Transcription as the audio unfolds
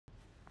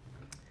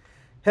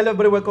Hello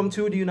everybody, welcome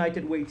to the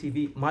United Way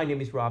TV. My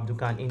name is Rob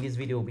Dukan. In this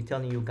video, we'll be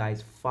telling you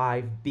guys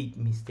 5 big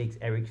mistakes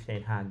Eric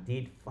Ten Hag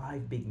did.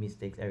 5 big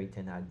mistakes Eric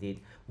Ten Hag did.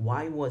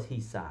 Why was he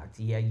sacked?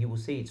 Yeah, you will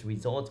say it's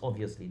results.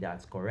 Obviously,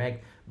 that's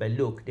correct. But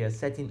look, there are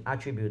certain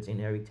attributes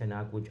in Eric Ten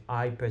Hag which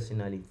I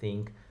personally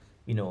think,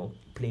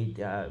 played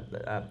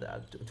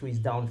to his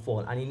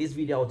downfall. And in this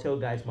video, I'll tell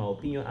guys my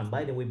opinion. And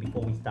by the way,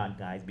 before we start,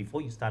 guys,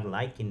 before you start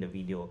liking the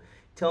video,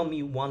 tell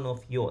me one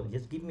of your,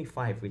 just give me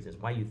 5 reasons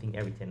why you think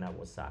Eric Ten Hag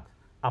was sacked,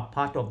 a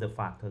part of the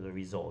fact of the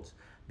results,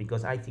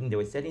 because I think there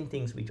were certain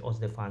things which us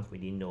the fans we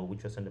didn't know,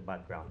 which was in the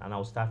background. And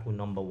I'll start with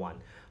number one.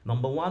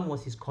 Number one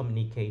was his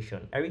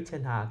communication. Eric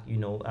Ten Hag,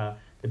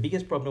 the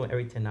biggest problem with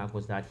Eric Ten Hag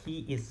was that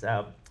he is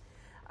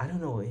I don't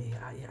know.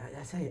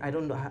 I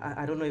don't know.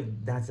 I don't know if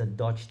that's a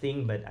Dutch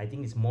thing, but I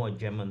think it's more a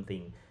German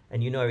thing.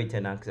 And Eric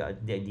Ten Hag,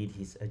 they did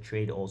his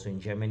trade also in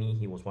Germany.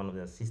 He was one of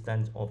the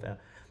assistants of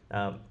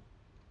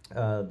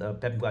the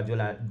Pep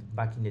Guardiola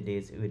back in the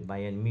days with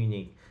Bayern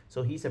Munich.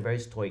 So he's a very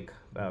stoic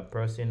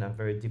person, a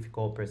very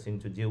difficult person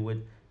to deal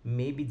with.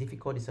 Maybe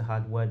difficult is a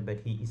hard word, but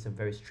he is a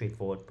very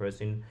straightforward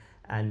person,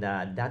 and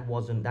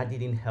that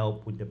didn't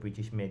help with the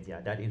British media.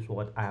 That is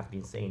what I have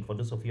been saying. For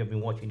those of you who have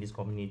been watching this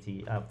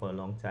community for a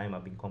long time,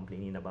 I've been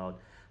complaining about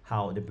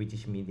how the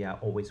British media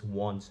always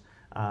wants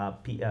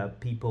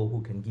people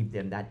who can give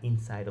them that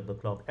inside of the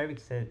club.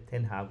 Eric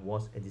Ten Hag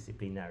was a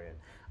disciplinarian.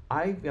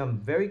 I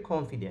am very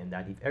confident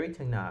that if Eric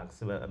Ten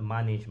Hag's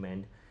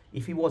management,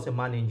 if he was a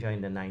manager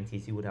in the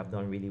 90s, he would have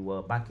done really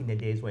well. Back in the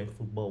days when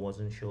football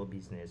wasn't show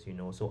business.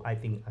 So I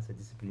think as a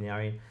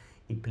disciplinarian,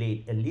 he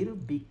played a little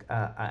bit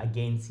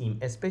against him,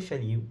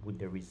 especially with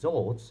the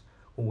results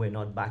who were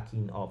not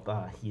backing up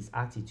his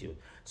attitude.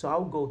 So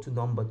I'll go to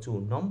number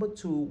two. Number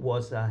two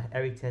was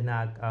Eric Ten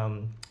Hag.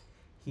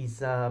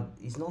 He's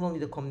not only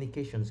the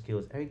communication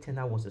skills. Eric Ten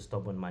Hag was a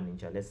stubborn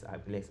manager. Let's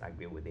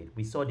agree with it.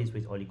 We saw this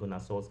with Ole Gunnar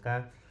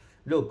Solskjaer.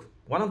 Look,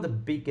 one of the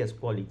biggest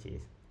qualities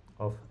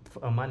of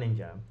a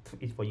manager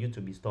is for you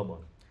to be stubborn.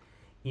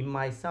 It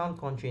might sound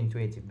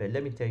counterintuitive, but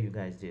let me tell you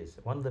guys this.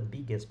 One of the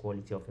biggest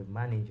quality of a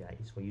manager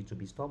is for you to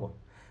be stubborn.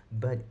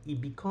 But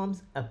it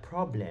becomes a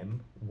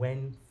problem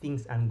when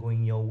things aren't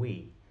going your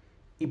way.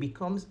 It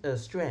becomes a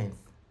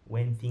strength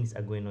when things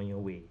are going on your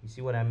way. You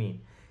see what I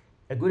mean?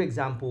 A good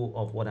example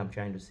of what I'm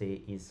trying to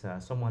say is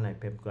someone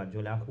like Pep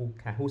Guardiola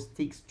who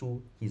sticks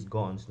to his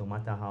guns no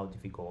matter how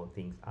difficult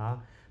things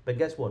are. But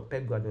guess what?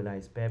 Pep Guardiola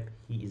is Pep.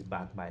 He is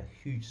backed by a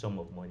huge sum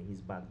of money. He's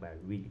backed by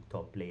really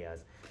top players.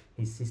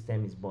 His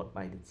system is bought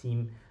by the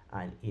team,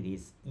 and it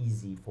is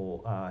easy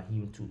for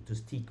him to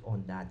stick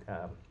on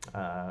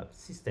that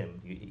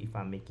system, if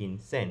I'm making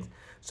sense.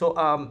 So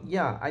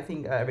yeah, I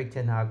think Eric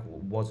Ten Hag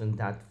wasn't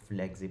that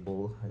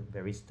flexible,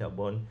 very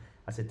stubborn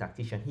as a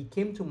tactician. He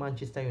came to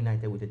Manchester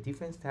United with a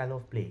different style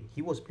of play.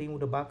 He was playing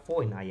with a back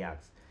four in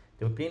Ajax.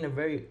 They were playing a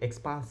very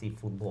expansive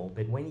football,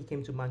 but when he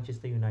came to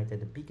Manchester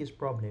United, the biggest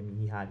problem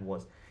he had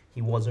was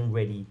he wasn't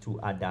ready to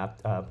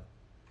adapt, to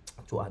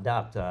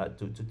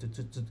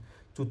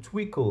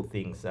tweakle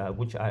things,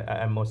 which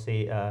I must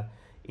say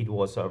it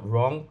was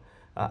wrong.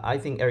 I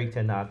think Eric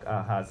Ten Hag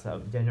has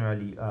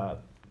generally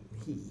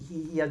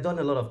he has done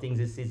a lot of things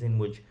this season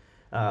which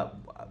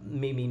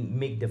maybe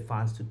make the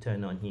fans to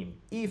turn on him.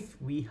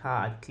 If we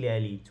had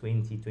clearly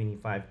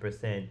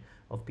 20-25%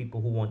 of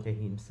people who wanted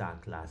him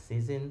sacked last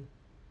season,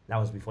 that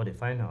was before the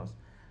finals.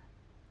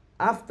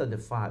 After the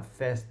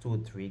first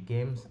 2-3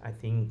 games, I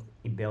think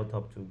it built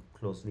up to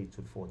closely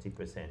to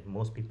 40%.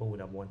 Most people would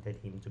have wanted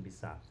him to be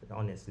sacked,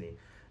 honestly.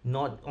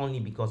 Not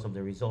only because of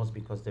the results,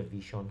 because the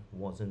vision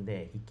wasn't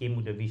there. He came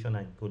with a vision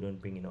and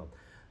couldn't bring it up.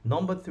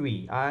 Number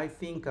three, I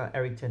think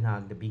Eric Ten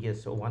Hag,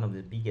 one of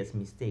the biggest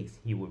mistakes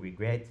he will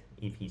regret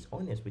if he's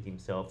honest with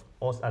himself,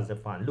 us as a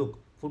fan. Look,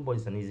 football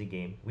is an easy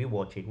game. We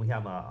watch it. We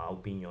have our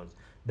opinions.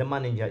 The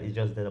manager is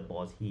just the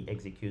boss. He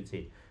executes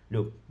it.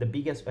 Look, the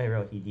biggest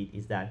error he did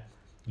is that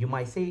you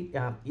might say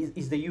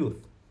is the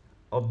youth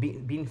or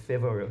being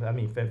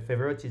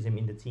favoritism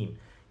in the team.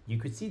 You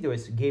could see there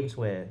was games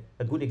where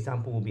a good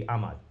example would be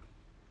Ahmad.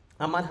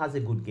 Ahmad has a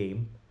good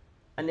game,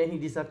 and then he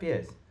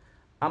disappears.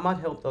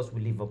 Ahmad helped us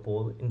with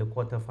Liverpool in the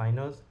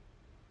quarterfinals,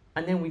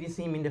 and then we didn't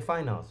see him in the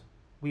finals.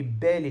 We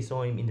barely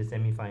saw him in the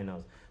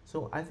semi-finals.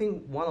 So I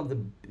think one of the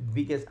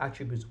biggest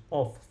attributes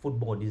of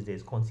football these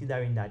days,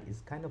 considering that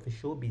it's kind of a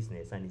show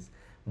business and it's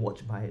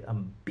watched by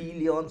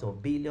billions or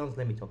billions,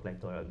 let me talk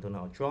like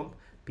Donald Trump,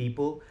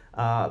 people,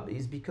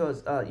 is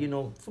because,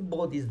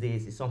 football these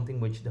days is something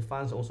which the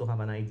fans also have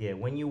an idea.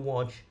 When you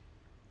watch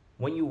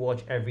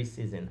every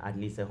season at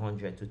least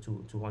 100 to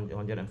 200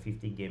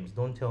 150 games,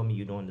 don't tell me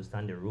you don't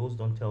understand the rules.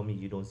 Don't tell me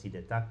you don't see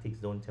the tactics.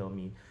 Don't tell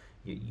me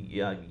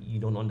you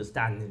don't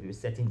understand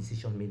certain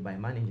decisions made by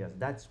managers.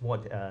 That's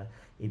what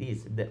it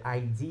is. The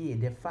idea,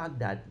 the fact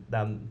that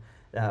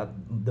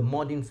the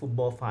modern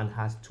football fan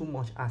has too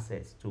much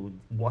access to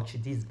watch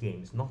these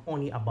games, not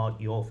only about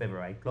your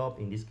favorite club,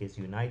 in this case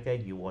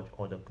United, you watch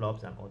other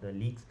clubs and other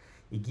leagues.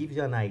 It gives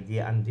you an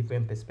idea and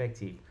different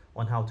perspective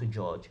on how to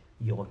judge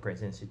your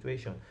present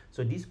situation.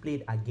 So this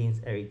played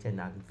against Eric Ten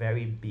Hag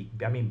very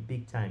big. I mean,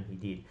 big time he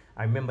did.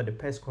 I remember the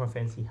press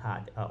conference he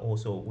had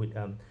also with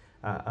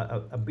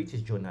a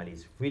British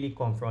journalist really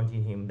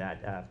confronting him,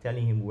 that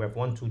telling him we have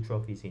won 2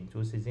 trophies in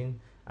 2 seasons,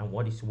 and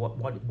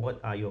what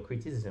are your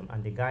criticism?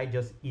 And the guy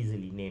just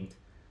easily named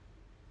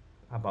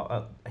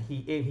about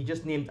he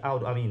just named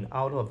out, I mean,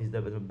 out of his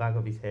the back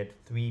of his head,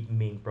 3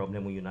 main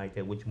problem with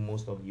United, which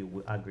most of you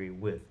will agree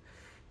with.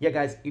 Yeah,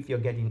 guys, if you're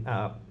getting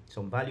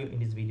some value in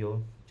this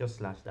video, just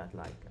slash that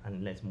like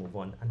and let's move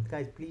on. And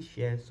guys, please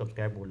share,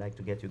 subscribe. Would like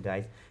to get you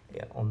guys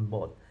on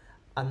board.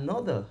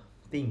 Another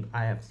thing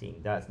I have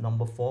seen, that's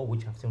number 4,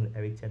 which I've seen with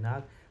Eric Ten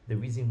Hag. The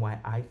reason why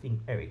I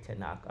think Eric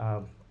Ten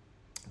Hag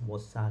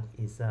was sacked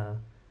is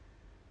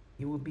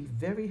it would be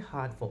very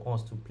hard for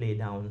us to play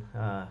down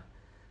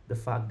the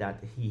fact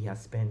that he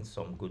has spent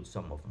some good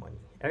sum of money.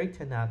 Eric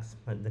Ten Hag,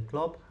 the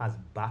club has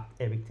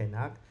backed Eric Ten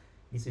Hag.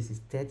 This is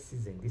his 3rd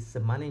season. This is a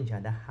manager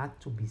that had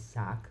to be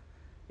sacked,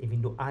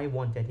 even though I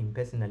wanted him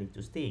personally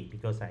to stay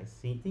because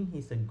think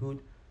he's a good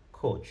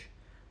coach.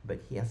 But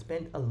he has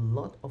spent a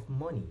lot of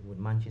money with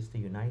Manchester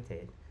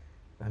United.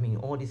 I mean,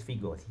 all these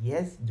figures.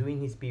 Yes,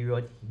 during his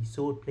period, he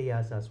sold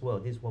players as well.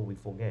 This is what we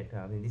forget.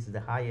 I mean, this is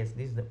the highest.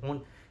 This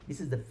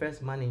is the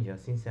first manager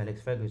since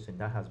Alex Ferguson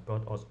that has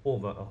brought us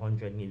over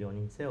 100 million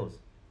in sales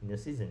in a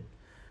season.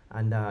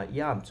 And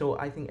yeah, so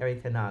I think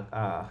Eric Ten Hag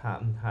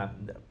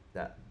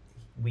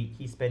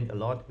he spent a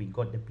lot. We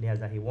got the players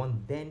that he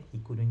wanted. Then he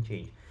couldn't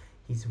change.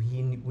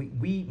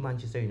 We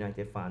Manchester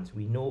United fans,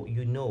 we know,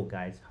 you know,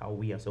 guys, how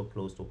we are so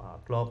close to our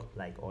club,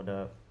 like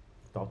other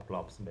top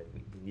clubs, but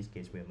in this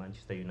case we're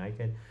Manchester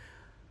United.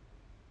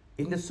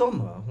 In the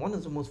summer, one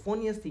of the most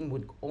funniest thing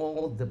with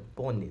all the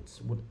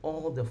pundits, with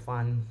all the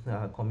fan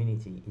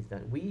community, is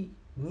that we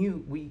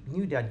knew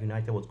that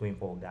United was going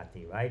for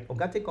Ogate, right?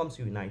 Ogate comes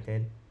to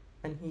United,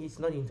 and he is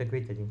not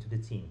integrated into the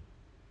team.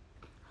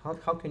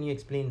 How can you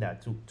explain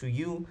that to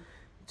you?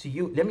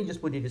 Let me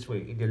just put it this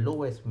way: in the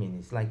lowest mean,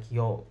 it's like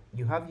you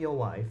have your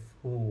wife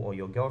or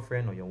your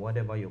girlfriend or your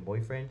whatever, your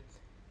boyfriend.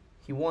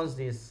 He wants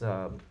this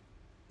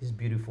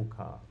beautiful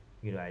car.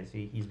 You know,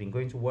 he's been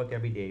going to work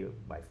every day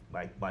by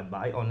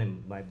bike,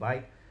 and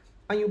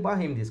you buy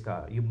him this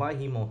car. You buy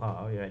him or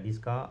her this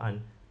car,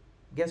 and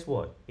guess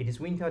what? It is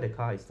winter. The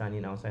car is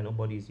standing outside.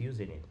 Nobody is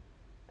using it,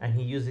 and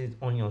he uses it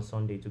only on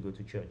Sunday to go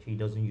to church. He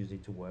doesn't use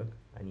it to work,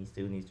 and he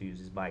still needs to use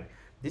his bike.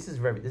 This is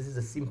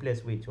the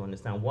simplest way to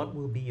understand what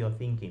will be your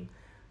thinking.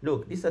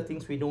 Look, these are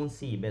things we don't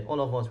see, but all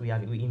of us we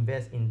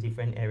invest in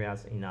different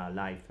areas in our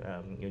life.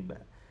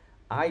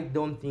 I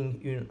don't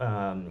think in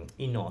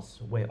us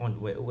we're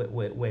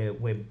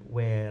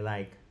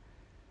like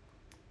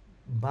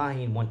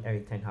buying what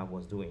Eric Ten Hag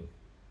was doing,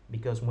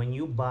 because when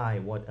you buy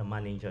what a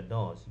manager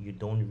does, you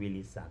don't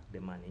really sack the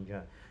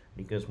manager.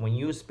 Because when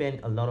you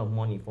spend a lot of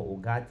money for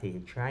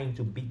Ogate, trying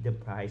to beat the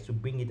price to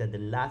bring it at the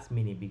last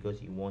minute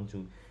because you want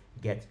to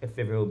get a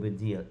favorable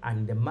deal,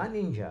 and the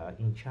manager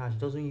in charge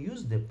doesn't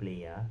use the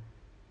player,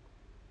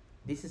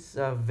 this is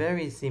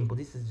very simple.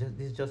 This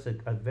is just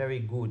a very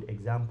good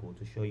example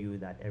to show you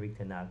that Eric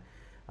Ten Hag,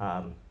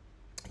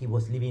 he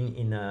was living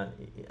in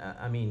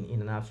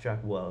in an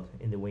abstract world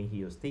in the way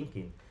he was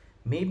thinking.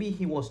 Maybe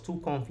he was too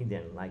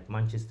confident, like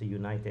Manchester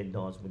United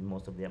does with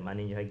most of their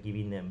manager,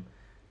 giving them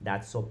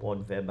that support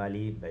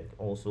verbally, but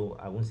also,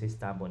 I won't say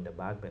stab on the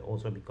back, but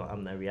also because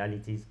the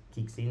reality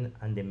kicks in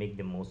and they make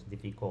the most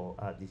difficult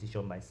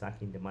decision by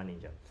sacking the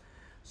manager.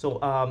 So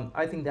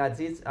I think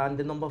that's it. And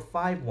the number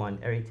 5 one,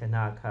 Eric Ten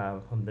Hag,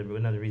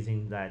 another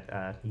reason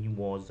that he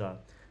was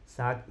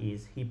sacked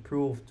is he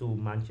proved to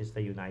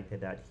Manchester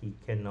United that he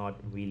cannot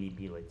really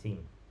build a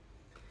team.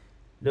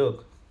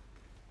 Look,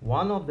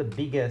 one of the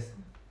biggest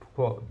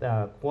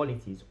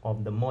qualities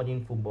of the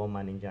modern football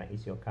manager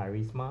is your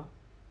charisma,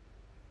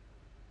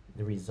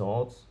 the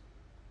results,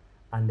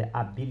 and the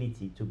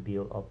ability to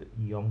build up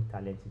young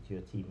talent into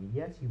your team.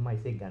 Yes, you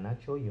might say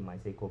Garnacho, you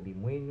might say Kobe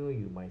Bueno,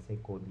 you might say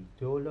Kobe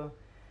Tola,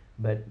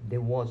 but there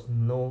was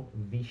no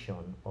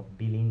vision of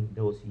building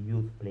those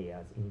youth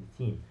players in the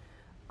team.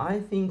 I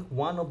think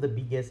one of the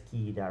biggest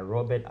key that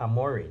Ruben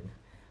Amorim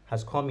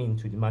has come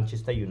into the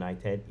Manchester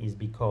United is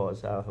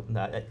because the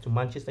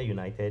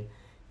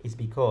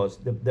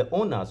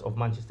owners of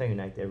Manchester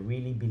United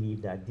really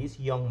believe that this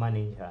young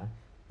manager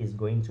is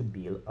going to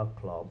build a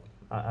club,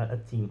 a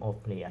team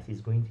of players.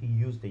 He's going to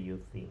use the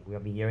youth thing. We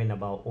have been hearing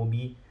about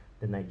Obi,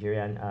 the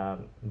Nigerian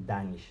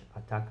Danish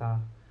attacker,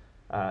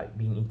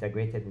 being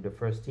integrated with the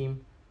first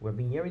team. We've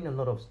been hearing a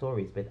lot of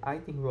stories, but I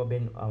think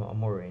Ruben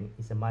Amorim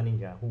is a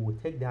manager who will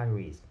take that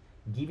risk,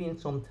 giving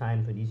some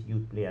time to these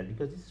youth players,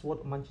 because this is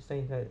what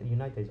Manchester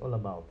United is all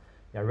about.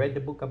 I read the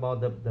book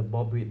about the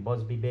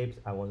Busby Babes.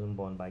 I wasn't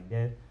born back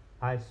then.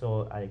 I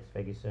saw Alex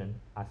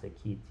Ferguson as a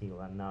kid till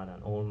I'm now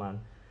an old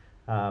man.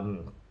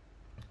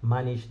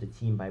 Manage the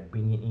team by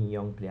bringing in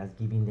young players,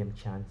 giving them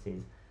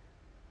chances.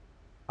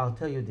 I'll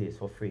tell you this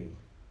for free.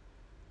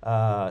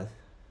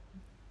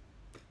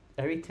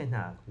 Eric Ten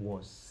Hag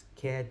was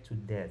scared to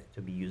death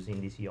to be using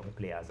these young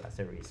players as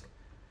a risk.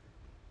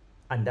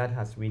 and that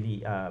has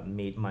really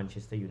made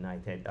Manchester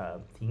United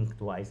think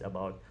twice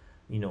about,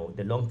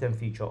 the long-term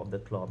future of the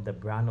club, the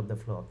brand of the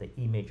club, the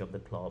image of the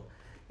club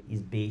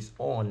is based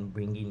on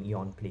bringing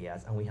young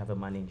players, and we have a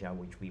manager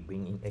which we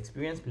bring in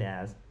experienced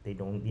players. They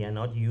are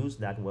not used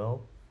that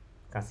well.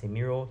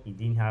 Casemiro, he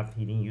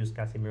didn't use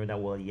Casemiro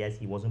that well. Yes,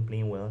 he wasn't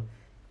playing well.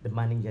 The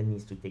manager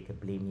needs to take a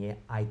blame here.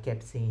 I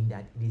kept saying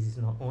that this is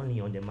not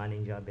only on the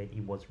manager, but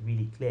it was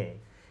really clear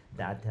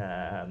that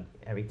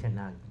Eric Ten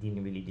Hag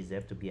didn't really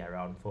deserve to be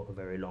around for a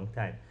very long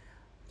time.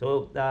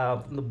 So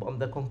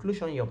the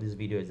conclusion of this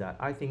video is that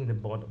I think the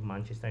board of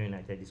Manchester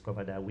United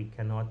discovered that we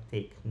cannot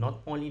take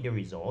not only the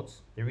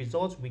results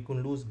we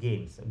can lose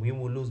games, we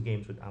will lose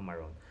games with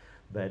Amaron,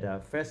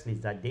 but firstly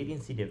is that they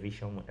didn't see the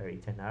vision with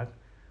Eric Ten Hag,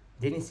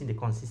 they didn't see the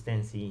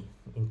consistency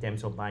in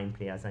terms of buying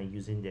players and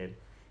using them.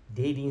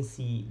 They didn't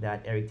see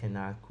that Eric Ten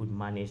Hag could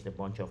manage the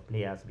bunch of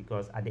players,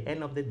 because at the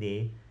end of the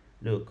day,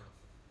 look,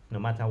 no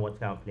matter what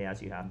kind of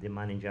players you have, the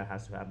manager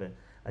has to have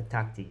a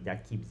tactic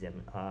that keeps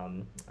them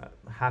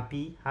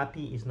happy.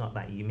 Happy is not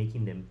like you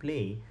making them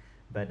play,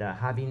 but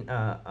having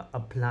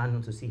a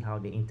plan to see how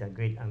they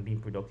integrate and being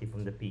productive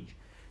on the pitch.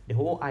 The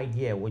whole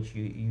idea which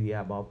you hear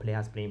about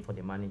players playing for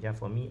the manager,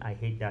 for me, I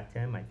hate that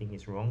term. I think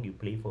it's wrong. You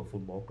play for a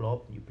football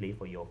club, you play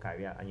for your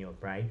career and your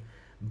pride.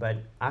 But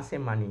as a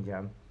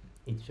manager,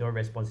 it's your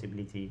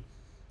responsibility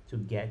to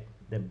get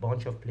the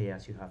bunch of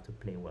players you have to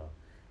play well.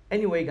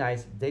 Anyway,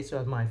 guys, these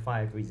are my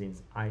 5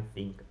 reasons I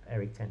think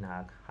Eric Ten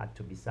Hag had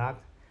to be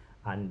sacked,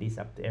 and these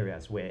are the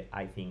areas where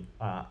I think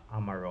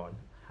Amaron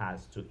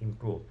has to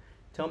improve.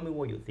 Tell me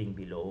what you think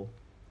below.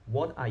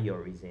 What are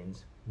your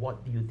reasons?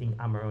 What do you think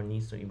Amaron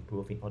needs to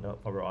improve in order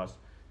for us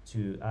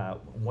to,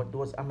 what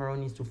does Amaron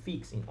needs to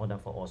fix in order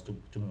for us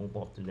to move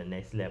up to the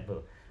next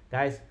level?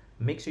 Guys,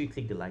 make sure you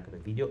click the like of the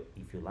video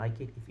if you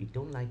like it. If you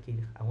don't like it,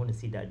 I want to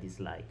see that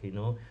dislike,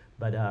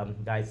 but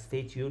guys,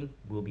 stay tuned.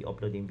 We'll be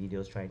uploading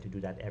videos, trying to do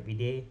that every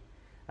day,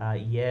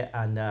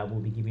 and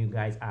we'll be giving you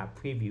guys a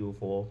preview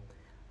for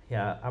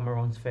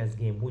Amaron's first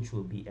game, which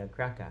will be a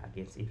cracker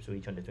against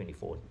Ipswich on the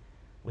 24th.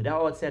 With that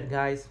all said,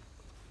 guys,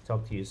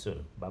 talk to you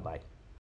soon. Bye bye.